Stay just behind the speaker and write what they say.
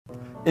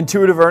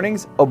Intuitive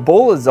earnings,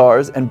 Ebola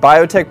czars, and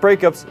biotech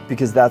breakups,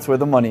 because that's where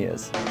the money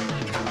is.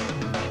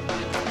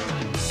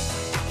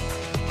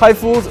 Hi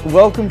fools,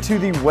 welcome to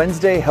the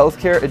Wednesday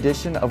healthcare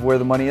edition of Where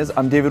the Money Is.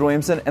 I'm David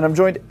Williamson, and I'm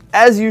joined,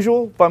 as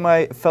usual, by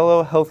my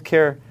fellow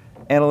healthcare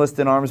analyst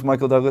in arms,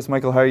 Michael Douglas.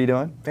 Michael, how are you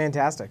doing?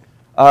 Fantastic.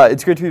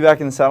 It's great to be back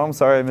in the saddle. I'm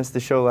sorry I missed the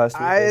show last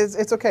week.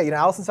 It's okay. You know,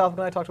 Alison Southwick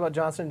and I talked about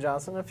Johnson &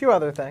 Johnson and a few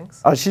other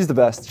things. She's the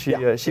best. She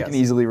Yes. can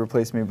easily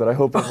replace me, but I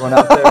hope everyone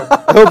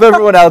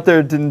out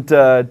there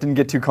didn't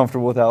get too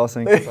comfortable with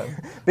Alison.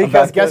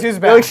 Because guess who's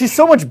back? They're like, she's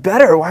so much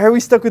better. Why are we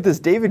stuck with this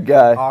David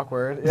guy?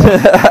 Awkward.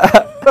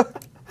 Yeah.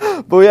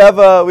 But we have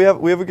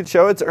a good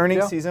show. It's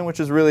earnings season, which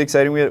is really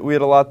exciting. We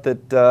had a lot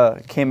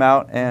that came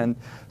out and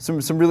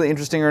some really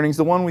interesting earnings.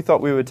 The one we thought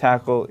we would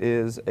tackle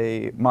is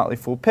a Motley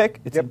Fool pick.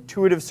 It's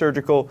Intuitive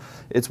Surgical.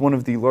 It's one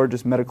of the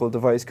largest medical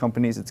device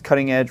companies. It's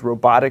cutting edge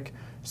robotic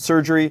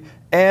surgery,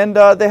 and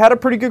they had a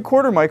pretty good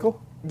quarter, Michael.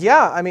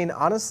 Yeah, I mean,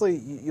 honestly,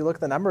 you look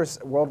at the numbers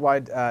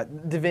worldwide. Da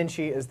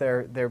Vinci is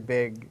their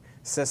big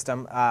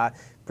system.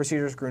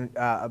 Procedures grew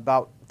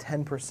about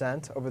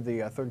 10% over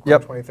the third quarter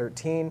of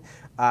 2013.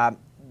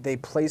 They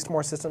placed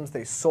more systems.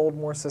 They sold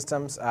more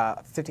systems,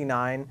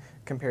 59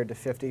 compared to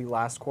 50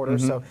 last quarter.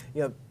 Mm-hmm. So,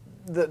 you know,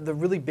 the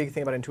really big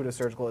thing about Intuitive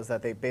Surgical is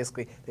that they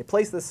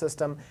place this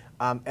system,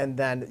 and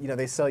then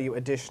they sell you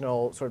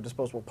additional sort of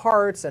disposable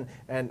parts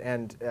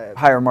and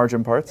higher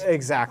margin parts.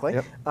 Exactly.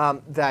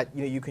 Yep. That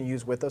you can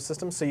use with those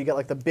systems. So you get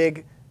like the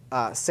big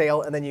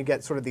sale, and then you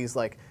get sort of these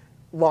like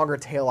longer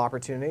tail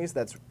opportunities.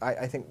 That's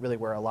I think really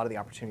where a lot of the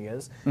opportunity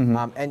is.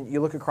 Mm-hmm. And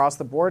you look across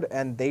the board,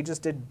 and they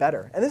just did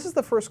better. And this is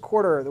the first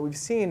quarter that we've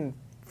seen.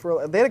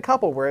 They had a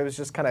couple where it was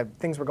just kind of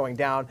things were going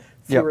down,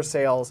 fewer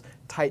sales,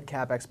 tight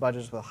CapEx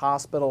budgets with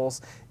hospitals,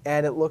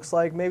 and it looks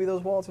like maybe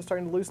those wallets are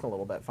starting to loosen a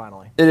little bit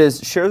finally. It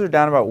is. Shares are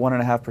down about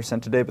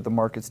 1.5% today, but the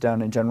market's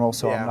down in general,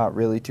 so I'm not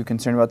really too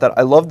concerned about that.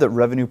 I love that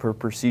revenue per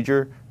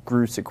procedure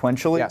grew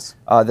sequentially. Yes.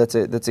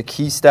 That's a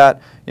key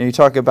stat. You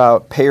talk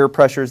about payer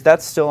pressures.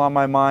 That's still on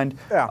my mind.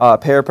 Yeah.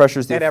 Payer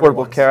pressures, the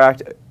Affordable Care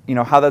Act,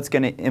 how that's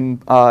going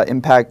to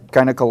impact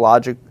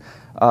gynecology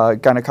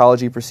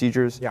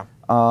procedures. Yeah.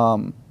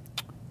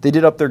 They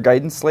did up their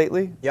guidance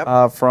slightly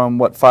from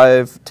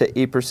 5 to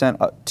 8%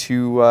 up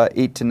to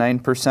 8 to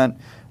 9%.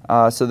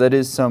 So that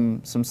is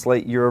some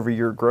slight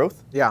year-over-year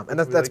growth. Yeah, and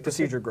that's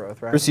procedure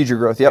growth, right? Procedure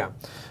growth, yep.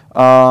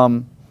 Yeah.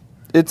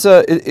 It's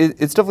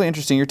definitely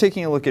interesting. You're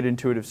taking a look at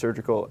Intuitive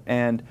Surgical,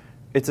 and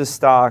it's a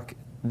stock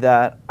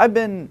that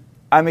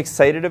I'm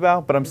excited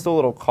about, but I'm still a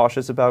little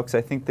cautious about because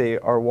I think they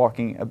are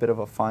walking a bit of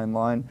a fine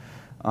line.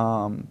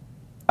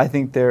 I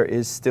think there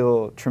is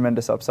still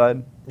tremendous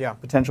upside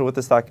potential with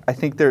the stock. I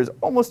think there's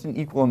almost an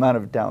equal amount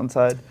of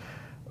downside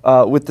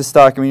with the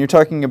stock. I mean, you're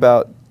talking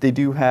about they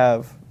do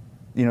have,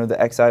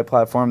 the XI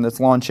platform that's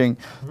launching.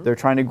 Mm-hmm. They're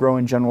trying to grow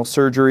in general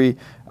surgery.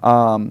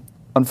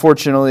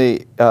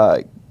 Unfortunately,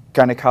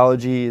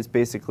 gynecology has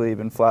basically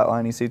been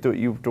flatlining, so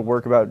you have to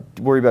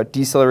worry about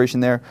deceleration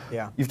there.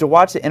 Yeah. You have to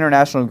watch the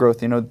international growth.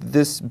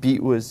 This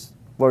beat was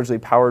largely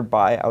powered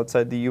by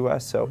outside the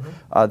U.S., so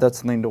that's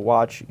something to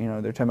watch.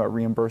 They're talking about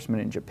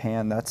reimbursement in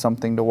Japan. That's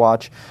something to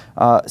watch.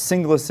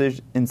 Single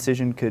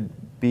incision could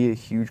be a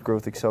huge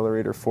growth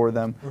accelerator for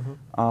them.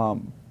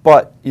 Mm-hmm.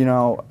 But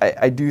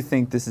I do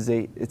think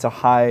it's a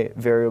high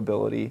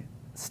variability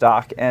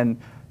stock, and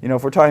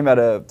if we're talking about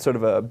a sort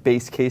of a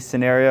base case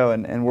scenario,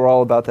 and we're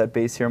all about that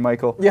base here,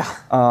 Michael. Yeah.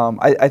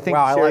 I think.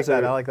 Wow, I like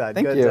that.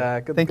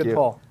 Thank you. Good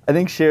pull. I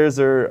think shares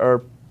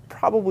are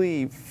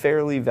probably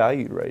fairly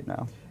valued right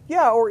now.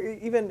 Yeah, or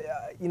even,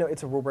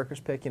 it's a Rule Breakers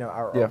pick.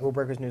 Our Rule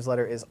Breakers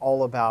newsletter is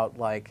all about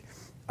like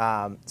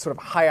sort of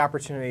high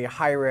opportunity,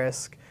 high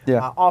risk,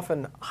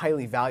 often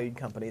highly valued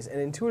companies. And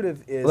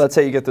Intuitive is... Well, that's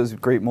how you get those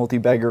great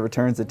multi-bagger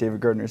returns that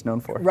David Gardner is known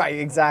for. Right,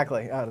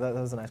 exactly. Oh, that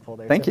was a nice pull,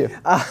 David. Thank you.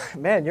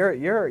 Man,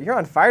 you're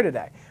on fire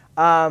today.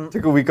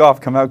 Took a week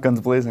off, come out guns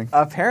blazing.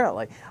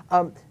 Apparently.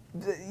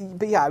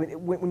 But yeah, I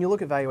mean, when you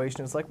look at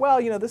valuation, it's like, well,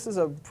 this is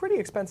a pretty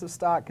expensive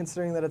stock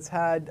considering that it's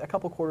had a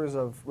couple quarters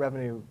of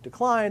revenue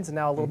declines and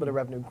now a little bit of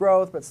revenue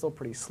growth, but still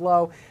pretty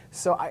slow.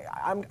 So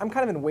I'm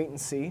kind of in wait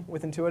and see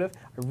with Intuitive.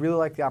 I really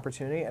like the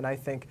opportunity, and I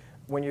think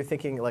when you're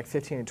thinking like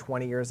 15 and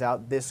 20 years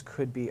out, this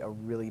could be a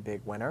really big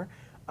winner.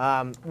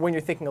 When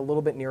you're thinking a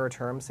little bit nearer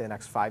term, say the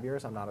next 5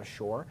 years, I'm not as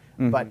sure.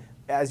 Mm-hmm. But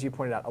as you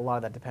pointed out, a lot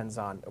of that depends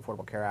on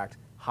Affordable Care Act,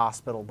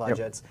 hospital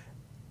budgets. Yep.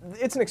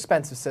 It's an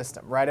expensive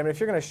system, right? I mean, if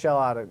you're going to shell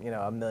out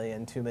 $1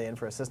 million, $2 million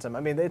for a system, I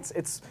mean,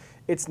 it's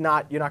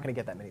not, you're not going to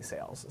get that many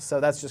sales. So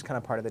that's just kind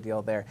of part of the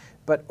deal there.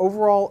 But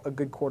overall, a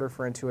good quarter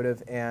for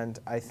Intuitive, and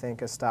I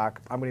think a stock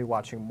I'm going to be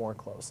watching more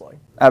closely.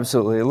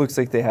 Absolutely, it looks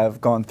like they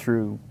have gone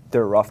through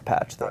their rough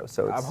patch, though.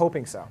 So I'm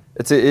hoping so.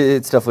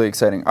 It's definitely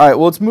exciting. All right,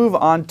 well, let's move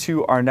on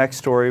to our next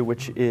story,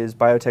 which is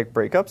biotech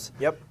breakups.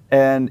 Yep.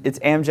 And it's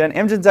Amgen.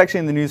 Amgen's actually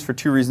in the news for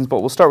two reasons, but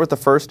we'll start with the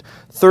first.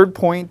 Third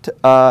Point,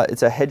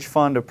 it's a hedge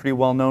fund, a pretty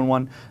well-known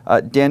one.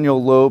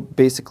 Daniel Loeb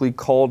basically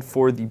called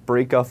for the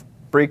breakup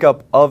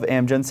of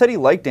Amgen, said he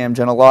liked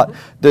Amgen a lot.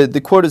 Mm-hmm.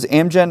 The quote is,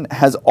 Amgen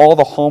has all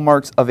the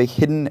hallmarks of a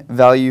hidden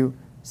value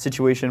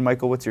situation.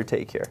 Michael, what's your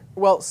take here?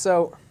 Well,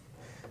 so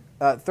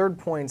Third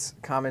Point's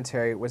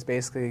commentary was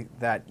basically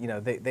that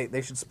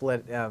they should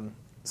split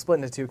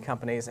into two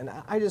companies, and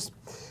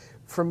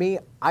for me,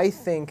 I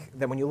think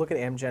that when you look at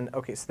Amgen,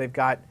 okay, so they've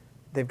got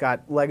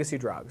legacy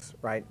drugs,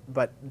 right?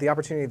 But the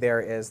opportunity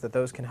there is that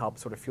those can help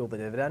sort of fuel the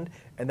dividend,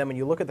 and then when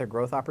you look at their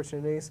growth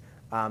opportunities,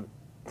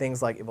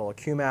 things like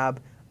evolocumab,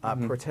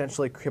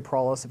 potentially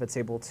Kyprolis if it's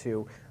able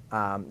to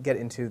get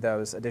into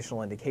those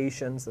additional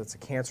indications. That's a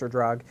cancer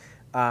drug.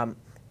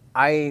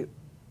 I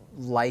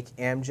like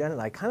Amgen,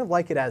 and I kind of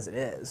like it as it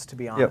is, to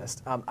be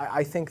honest. Yep.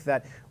 I think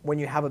that when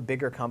you have a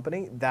bigger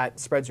company, that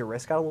spreads your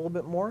risk out a little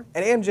bit more.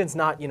 And Amgen's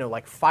not,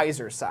 like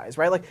Pfizer's size,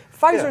 right? Like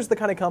Pfizer's the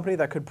kind of company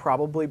that could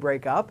probably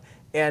break up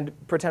and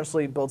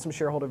potentially build some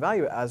shareholder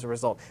value as a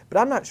result. But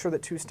I'm not sure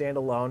that two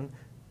standalone,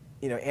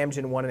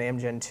 Amgen 1 and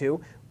Amgen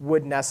 2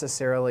 would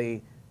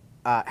necessarily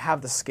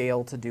have the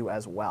scale to do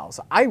as well.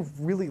 So I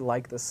really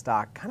like the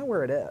stock kind of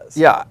where it is.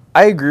 Yeah,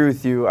 I agree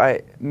with you.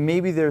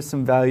 Maybe there's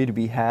some value to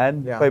be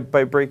had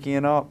by breaking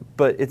it up,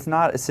 but it's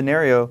not a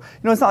scenario.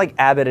 It's not like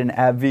Abbott and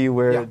AbbVie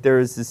where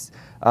there's this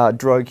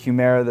drug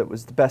Humira that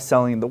was the best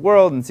selling in the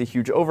world, and it's a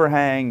huge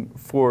overhang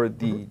for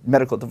the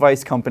medical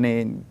device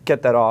company, and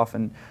get that off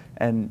and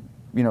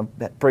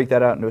break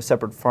that out into a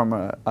separate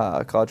pharma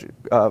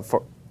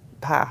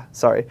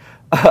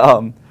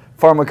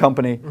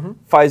company.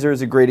 Pfizer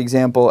is a great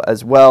example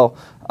as well.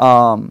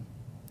 And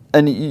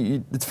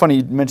it's funny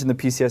you mentioned the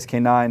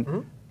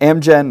PCSK9.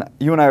 Amgen,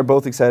 you and I are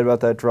both excited about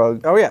that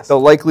drug. Oh, yes. They're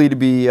likely to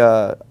be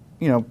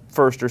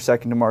first or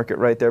second to market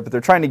right there, but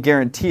they're trying to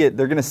guarantee it.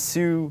 They're going to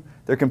sue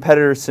their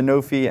competitors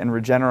Sanofi and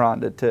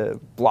Regeneron to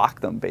block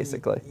them,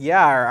 basically.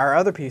 Yeah, our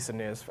other piece of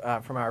news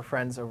from our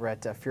friends over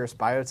at Fierce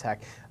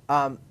Biotech.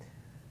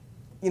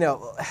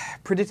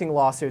 Predicting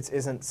lawsuits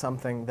isn't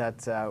something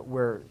that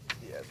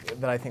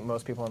that I think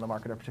most people in the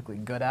market are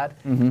particularly good at.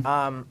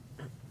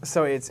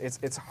 So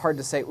it's hard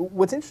to say.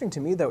 What's interesting to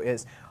me, though,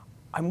 is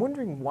I'm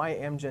wondering why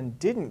Amgen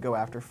didn't go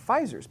after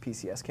Pfizer's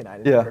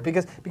PCSK9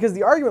 inhibitor. Because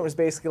the argument was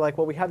basically like,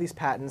 well, we have these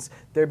patents,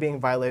 they're being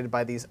violated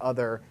by these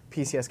other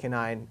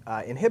PCSK9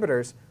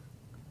 inhibitors,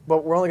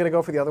 but we're only going to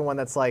go for the other one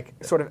that's like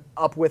sort of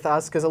up with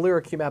us, because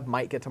alirocumab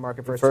might get to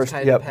market first, it's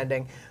kind of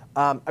depending.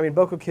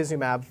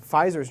 Bococizumab,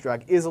 Pfizer's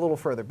drug, is a little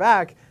further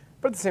back,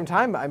 but at the same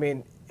time,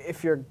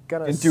 if you're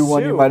going to do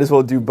one, you might as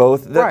well do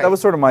both. That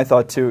was sort of my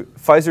thought too.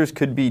 Pfizer's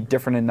could be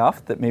different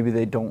enough that maybe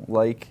they don't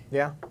like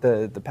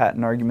the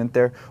patent argument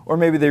there, or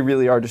maybe they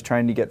really are just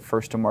trying to get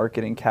first to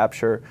market and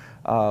capture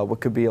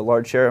what could be a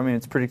large share.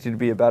 It's predicted to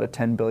be about a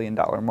 $10 billion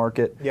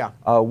market. Yeah.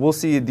 We'll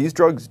see. These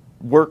drugs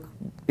work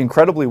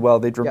incredibly well.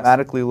 They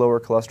dramatically lower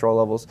cholesterol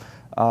levels.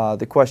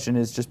 The question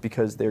is, just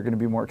because they're going to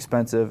be more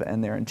expensive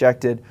and they're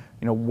injected,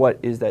 what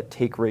is that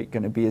take rate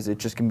going to be? Is it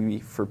just going to be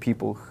for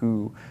people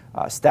who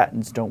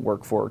statins don't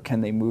work for? Or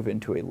can they move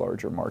into a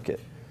larger market?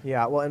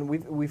 Yeah, well,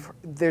 and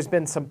there's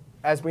been some,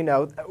 as we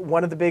know,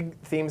 one of the big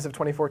themes of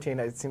 2014.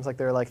 It seems like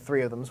there are like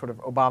three of them: sort of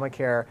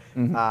Obamacare,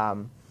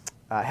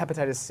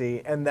 hepatitis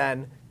C, and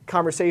then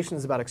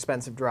conversations about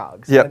expensive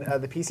drugs. Yep.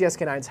 And, the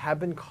PCSK9s have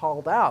been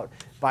called out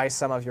by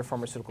some of your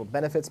pharmaceutical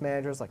benefits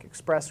managers, like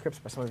Express Scripts,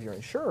 by some of your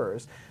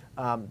insurers,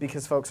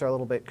 because folks are a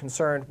little bit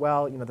concerned.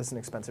 Well, this is an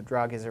expensive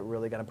drug. Is it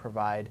really going to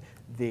provide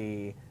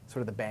the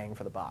sort of the bang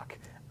for the buck?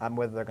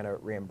 Whether they're going to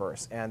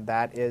reimburse, and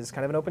that is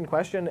kind of an open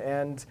question,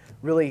 and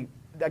really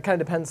that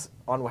kind of depends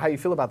on how you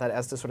feel about that,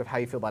 as to sort of how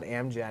you feel about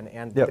Amgen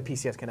and the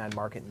PCSK9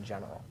 market in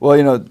general.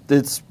 Well,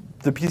 it's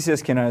the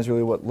PCSK9 is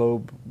really what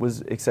Loeb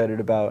was excited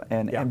about,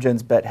 and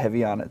Amgen's bet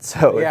heavy on it.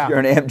 So if you're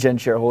an Amgen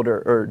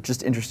shareholder or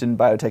just interested in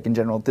biotech in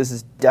general, this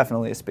is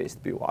definitely a space to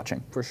be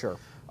watching. For sure.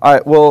 All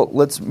right, well,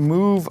 let's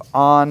move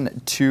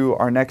on to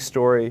our next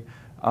story,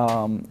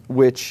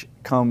 which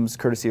comes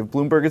courtesy of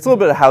Bloomberg. It's a little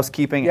bit of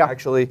housekeeping,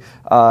 actually.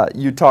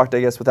 You talked,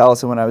 I guess, with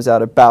Allison when I was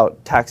out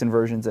about tax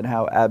inversions and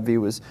how AbbVie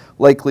was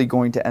likely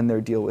going to end their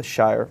deal with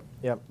Shire.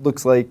 Yep.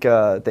 Looks like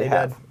they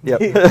have. Yep.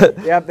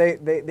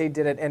 They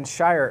did it, and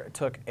Shire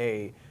took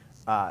a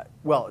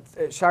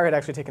Shire had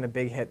actually taken a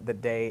big hit the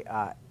day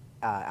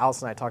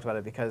Allison and I talked about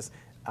it, because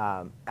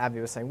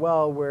AbbVie was saying,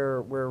 well,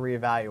 we're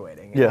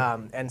reevaluating.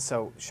 And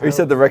so Shire, or you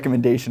said the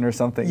recommendation or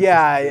something.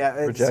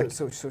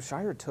 So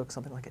Shire took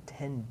something like a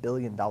 $10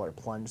 billion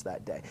plunge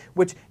that day,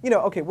 which,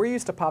 we're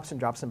used to pops and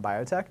drops in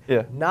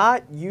biotech.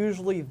 Not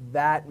usually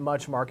that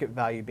much market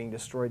value being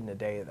destroyed in a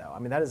day, though.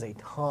 That is a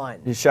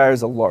ton.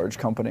 Shire's a large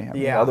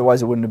company.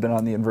 Otherwise, it wouldn't have been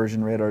on the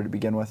inversion radar to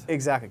begin with.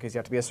 Exactly, because you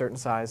have to be a certain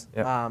size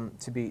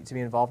to be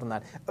involved in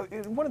that.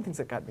 One of the things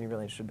that got me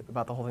really interested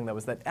about the whole thing, though,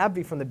 was that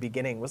AbbVie from the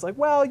beginning was like,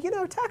 well,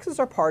 taxes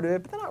are part of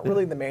it, but they're not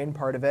really the main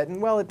part of it.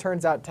 And well, it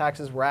turns out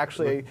taxes were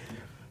actually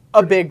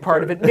a big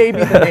part of it,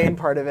 maybe the main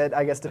part of it,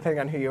 I guess, depending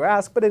on who you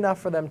ask, but enough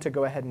for them to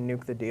go ahead and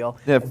nuke the deal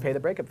and pay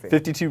the breakup fee.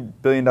 $52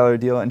 billion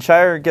deal, and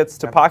Shire gets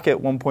to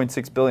pocket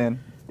 $1.6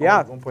 billion.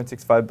 Yeah,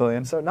 $1.65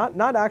 billion. So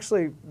not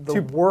actually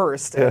the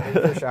worst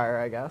for Shire,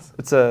 I guess.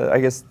 It's I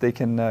guess they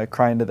can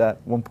cry into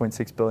that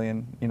 $1.6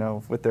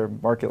 billion, with their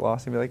market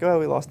loss and be like, oh,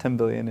 we lost $10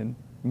 billion in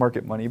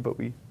market money, but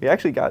we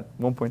actually got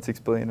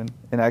 1.6 billion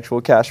in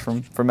actual cash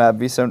from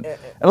AbbVie. So, and it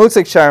looks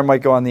like Shire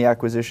might go on the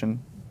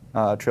acquisition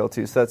trail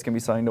too. So that's going to be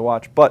something to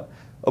watch. But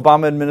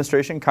Obama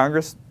administration,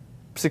 Congress,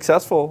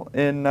 successful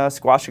in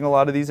squashing a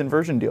lot of these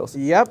inversion deals.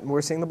 Yep,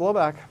 we're seeing the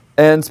blowback.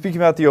 And speaking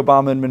about the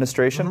Obama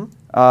administration,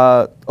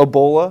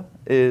 Ebola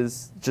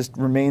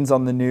remains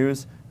on the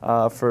news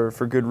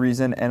for good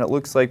reason, and it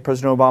looks like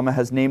President Obama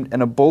has named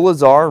an Ebola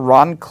czar,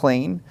 Ron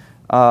Klain,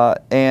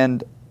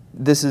 and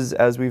this is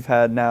as we've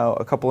had now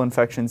a couple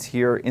infections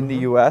here in the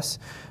U.S.,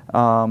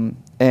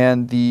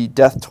 and the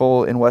death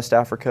toll in West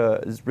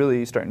Africa is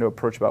really starting to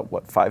approach about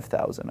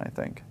 5,000, I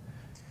think.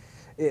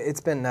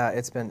 It's been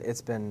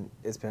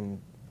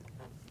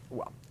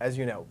well, as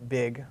you know,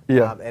 big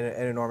and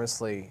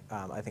enormously,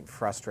 I think,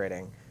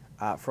 frustrating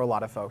for a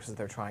lot of folks as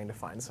they're trying to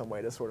find some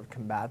way to sort of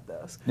combat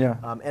this. Yeah.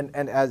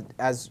 And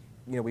as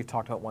you know, we've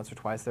talked about once or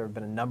twice, there have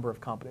been a number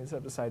of companies that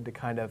have decided to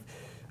kind of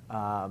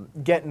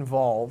get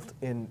involved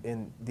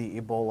in the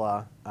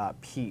Ebola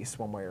piece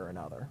one way or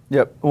another.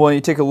 Yep. Well,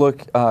 you take a look,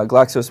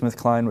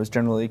 GlaxoSmithKline was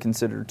generally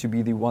considered to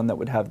be the one that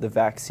would have the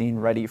vaccine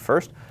ready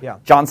first. Yeah.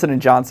 Johnson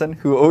 & Johnson,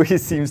 who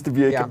always seems to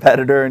be a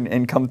competitor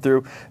and come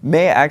through,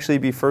 may actually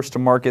be first to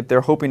market.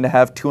 They're hoping to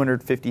have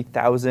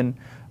 250,000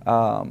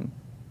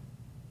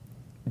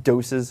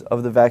 doses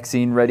of the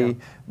vaccine ready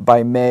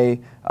by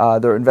May.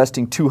 They're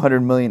investing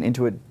 $200 million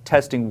into it.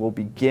 Testing will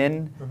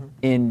begin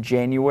in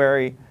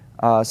January.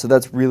 So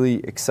that's really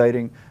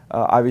exciting.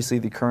 Obviously,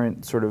 the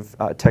current sort of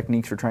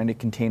techniques for trying to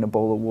contain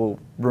Ebola will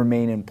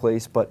remain in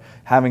place, but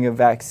having a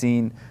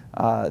vaccine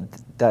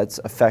that's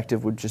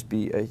effective would just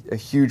be a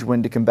huge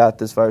win to combat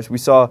this virus. We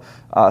saw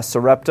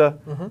Sarepta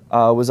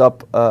was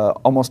up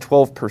almost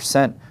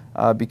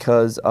 12%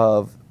 because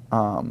of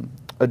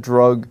a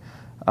drug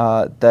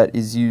that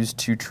is used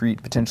to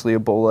treat potentially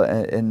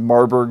Ebola and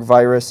Marburg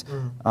virus.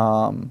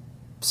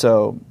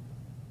 So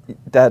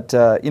that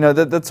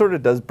that sort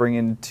of does bring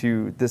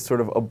into this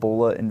sort of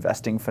Ebola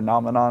investing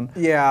phenomenon.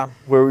 Yeah.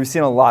 Where we've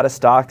seen a lot of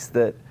stocks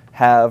that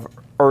have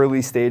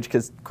early stage,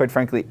 because quite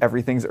frankly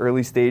everything's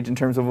early stage in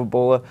terms of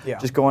Ebola,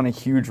 just go on a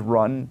huge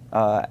run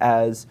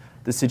as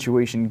the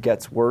situation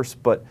gets worse.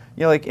 But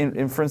like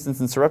in for instance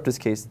in Sarepta's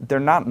case, they're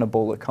not an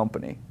Ebola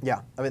company.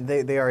 Yeah, I mean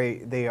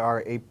they are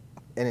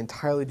an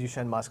entirely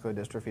Duchenne muscular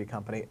dystrophy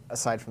company,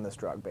 aside from this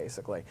drug,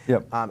 basically.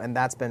 Yep. And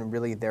that's been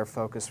really their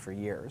focus for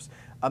years.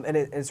 And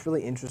it's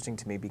really interesting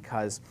to me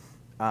because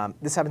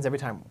this happens every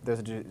time there's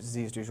a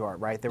disease du jour,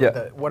 right?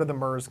 What are the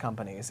MERS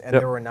companies? And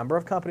there were a number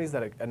of companies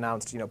that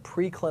announced,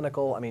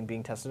 preclinical,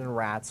 being tested in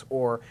rats,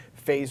 or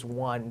phase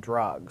 1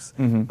 drugs.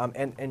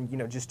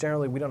 And just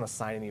generally, we don't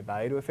assign any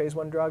value to a phase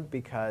 1 drug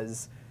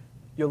because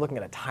you're looking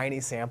at a tiny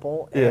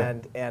sample,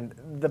 and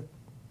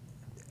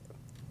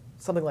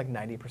something like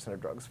 90% of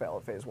drugs fail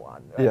at phase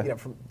 1.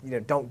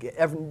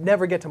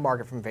 Never get to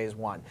market from phase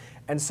 1,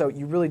 and so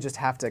you really just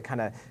have to kind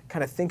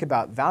of think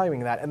about valuing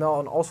that, and then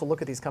also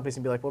look at these companies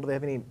and be like, well, do they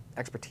have any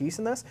expertise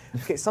in this?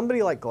 Okay,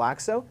 somebody like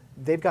Glaxo,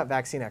 they've got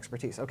vaccine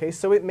expertise. Okay,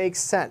 so it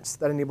makes sense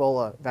that an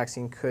Ebola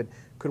vaccine could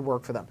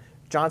work for them.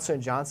 Johnson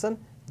 & Johnson,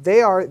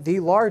 they are the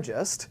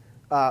largest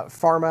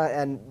pharma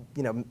and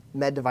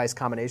med device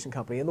combination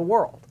company in the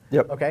world.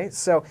 Yep. Okay,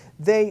 so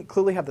they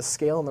clearly have the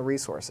scale and the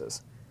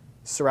resources.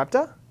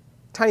 Sarepta,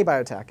 tiny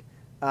biotech,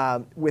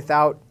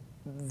 without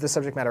the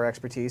subject matter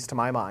expertise, to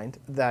my mind,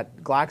 that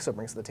Glaxo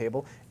brings to the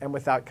table, and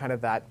without kind of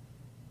that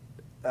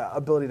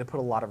ability to put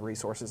a lot of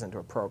resources into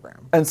a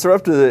program. And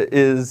Sarepta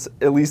is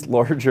at least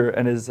larger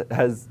and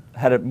has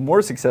had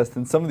more success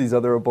than some of these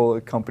other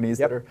Ebola companies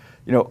that are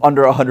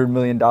under $100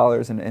 million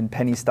and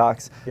penny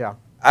stocks. Yeah.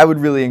 I would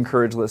really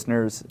encourage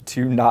listeners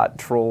to not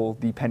troll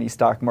the penny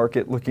stock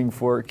market looking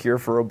for a cure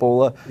for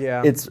Ebola.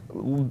 Yeah. It's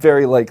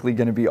very likely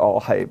going to be all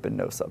hype and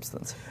no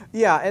substance.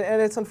 Yeah, and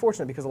it's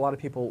unfortunate because a lot of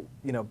people,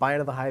 buy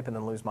into the hype and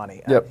then lose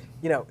money. Yep.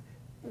 And,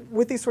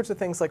 with these sorts of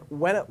things, like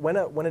when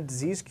a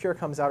disease cure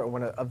comes out, or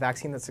when a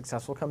vaccine that's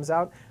successful comes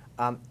out,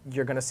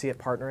 you're going to see it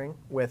partnering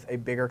with a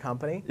bigger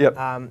company. Yep.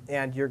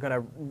 And you're going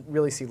to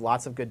really see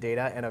lots of good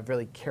data and a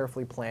really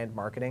carefully planned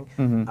marketing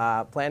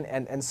plan.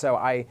 And so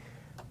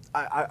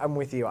I'm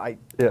with you. I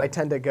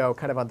tend to go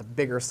kind of on the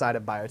bigger side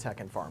of biotech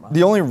and pharma.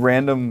 The only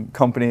random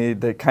company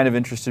that kind of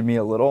interested me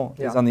a little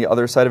is on the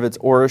other side of it's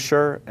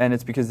OraSure, and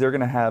it's because they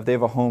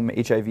have a home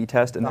HIV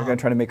test, and they're going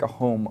to try to make a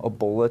home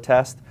Ebola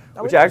test,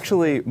 which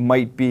actually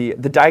might be,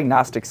 the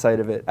diagnostic side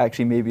of it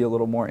actually may be a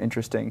little more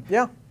interesting.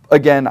 Yeah.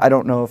 Again, I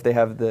don't know if they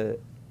have the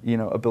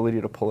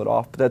ability to pull it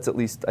off, but that's at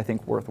least, I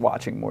think, worth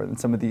watching more than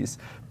some of these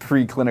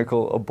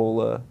preclinical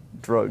Ebola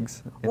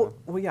drugs. Well,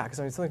 yeah,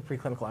 because something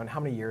preclinical. How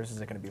many years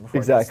is it going to be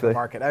before it gets to the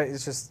market?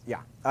 It's just,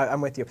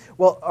 I'm with you.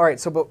 Well, all right.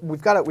 So, but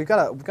we've got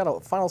a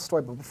final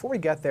story. But before we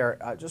get there,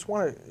 I just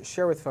want to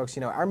share with folks.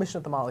 Our mission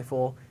at the Motley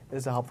Fool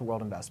is to help the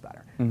world invest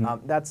better.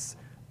 That's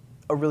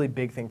a really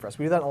big thing for us.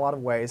 We do that in a lot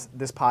of ways.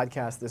 This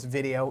podcast, this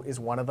video is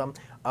one of them.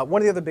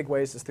 One of the other big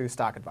ways is through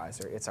Stock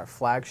Advisor. It's our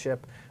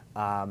flagship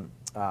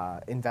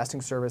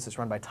investing service. It's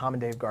run by Tom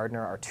and Dave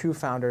Gardner, our two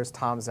founders.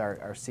 Tom's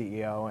our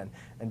CEO,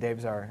 and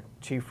Dave's our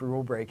chief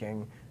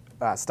rule-breaking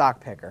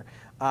stock picker.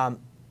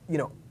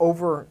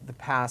 over the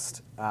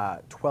past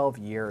 12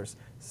 years,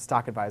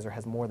 Stock Advisor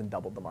has more than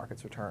doubled the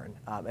market's return,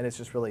 and it's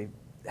just really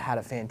had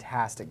a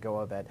fantastic go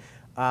of it.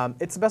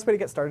 It's the best way to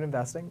get started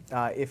investing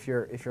if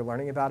you're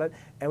learning about it.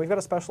 And we've got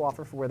a special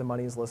offer for Where the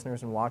Money Is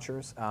listeners and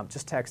watchers.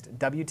 Just text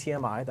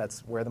WTMI,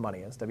 that's Where the Money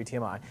Is,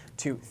 WTMI,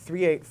 to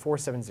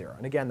 38470.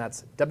 And again,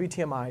 that's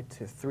WTMI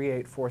to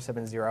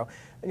 38470.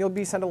 And you'll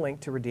be sent a link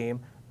to redeem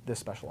this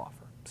special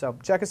offer. So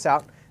check us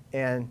out.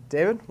 And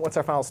David, what's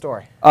our final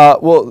story?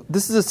 Well,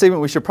 this is a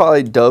segment we should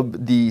probably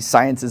dub the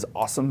Science is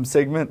Awesome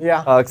segment.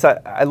 Yeah. 'Cause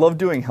I love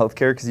doing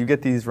healthcare because you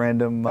get these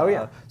random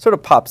yeah. sort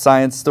of pop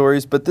science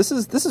stories. But this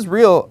is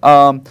real.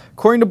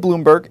 According to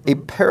Bloomberg, a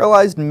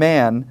paralyzed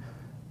man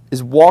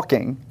is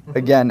walking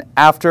again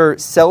after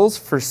cells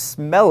for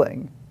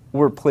smelling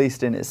were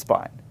placed in his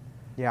spine.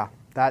 Yeah,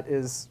 that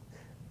is.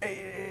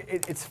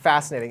 It's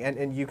fascinating,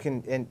 and you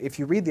can, and if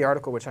you read the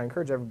article, which I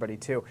encourage everybody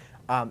to,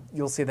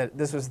 you'll see that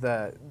this was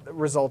the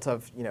result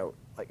of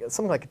like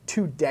something like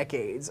 2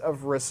 decades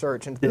of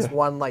research into this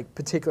one like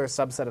particular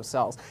subset of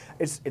cells.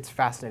 It's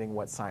fascinating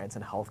what science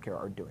and healthcare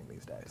are doing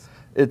these days.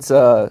 It's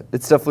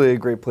definitely a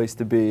great place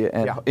to be,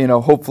 and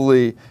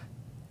hopefully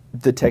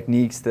the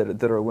techniques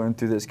that are learned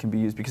through this can be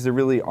used, because there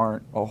really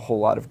aren't a whole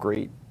lot of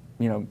great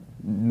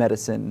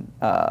medicine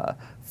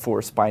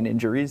for spine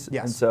injuries.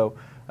 Yes. And so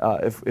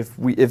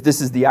if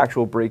this is the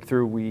actual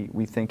breakthrough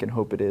we think and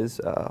hope it is,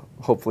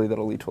 hopefully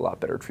that'll lead to a lot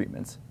better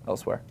treatments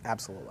elsewhere.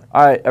 Absolutely.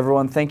 All right,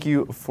 everyone, thank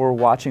you for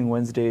watching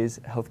Wednesday's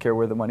Healthcare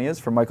Where the Money Is.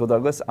 For Michael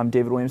Douglas, I'm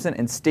David Williamson,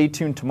 and stay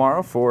tuned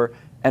tomorrow for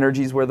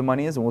Energy's Where the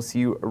Money Is, and we'll see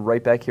you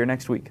right back here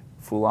next week.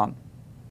 Fool on.